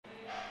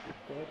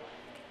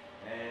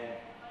And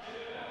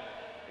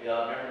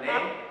y'all remember the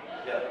name?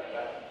 Yeah.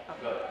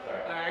 Go.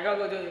 Sorry. All right,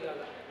 go do it. Go.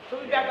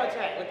 Put me back on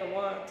track with the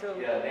 1,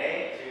 2. Yeah,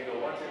 name. So you go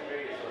 1, 2,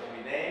 3. It's supposed to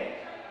be name.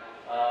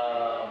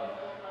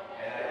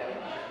 And I think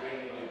you just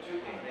really need to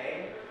do 2 things: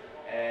 name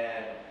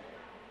and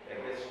I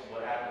guess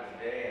what happened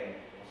today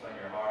and what's on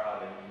your heart, how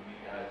that you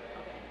guys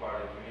be part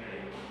of the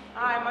community.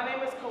 Hi, my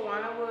name is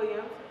Kawana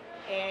Williams,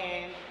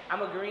 and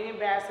I'm a Green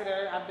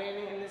Ambassador. I've been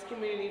in this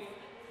community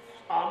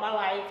all my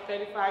life,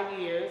 35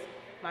 years.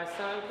 My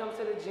son comes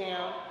to the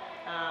gym.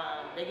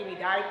 They give me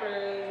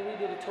diapers.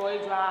 We do the toy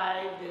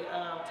drive, the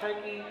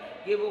turkey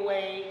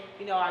giveaway.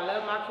 You know, I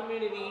love my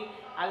community.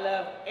 I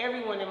love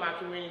everyone in my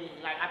community.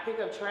 Like, I pick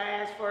up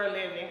trash for a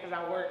living because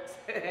I work.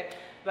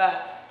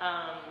 But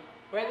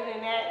rather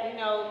than that, you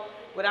know,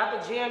 without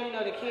the gym, you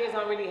know, the kids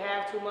don't really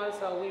have too much,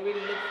 so we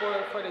really look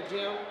forward for the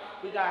gym.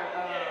 We got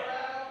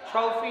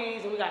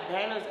trophies and we got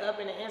banners up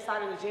in the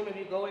inside of the gym. If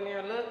you go in there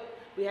and look,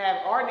 we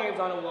have our names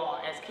on the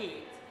wall as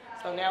kids.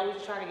 So now we're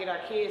just trying to get our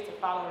kids to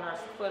follow in our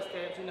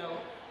footsteps, you know,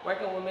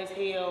 working with Miss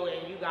Hill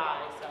and you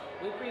guys. So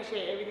we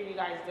appreciate everything you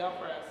guys done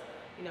for us,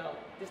 you know,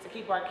 just to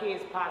keep our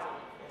kids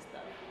positive and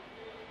stuff.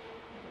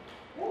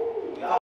 Woo.